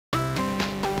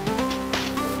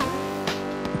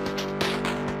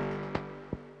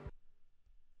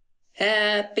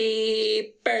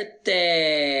Happy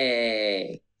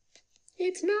birthday!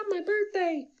 It's not my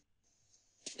birthday.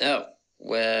 Oh,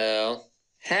 well,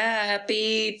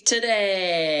 happy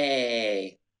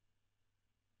today!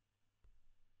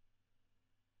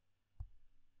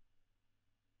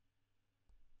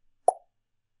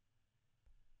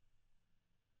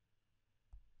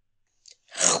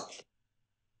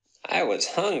 I was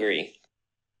hungry.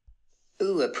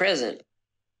 Ooh, a present.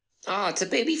 Oh, it's a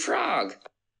baby frog.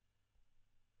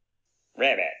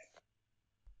 Rabbit.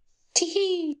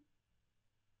 Tee-hee.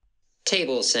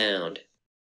 Table sound.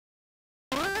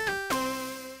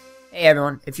 Hey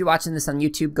everyone, if you're watching this on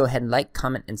YouTube, go ahead and like,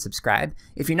 comment, and subscribe.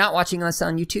 If you're not watching us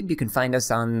on YouTube, you can find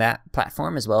us on that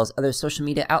platform as well as other social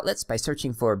media outlets by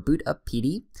searching for BootUp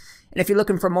PD. And if you're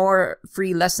looking for more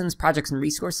free lessons, projects, and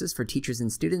resources for teachers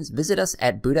and students, visit us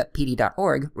at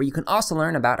bootuppd.org, where you can also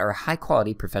learn about our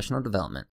high-quality professional development.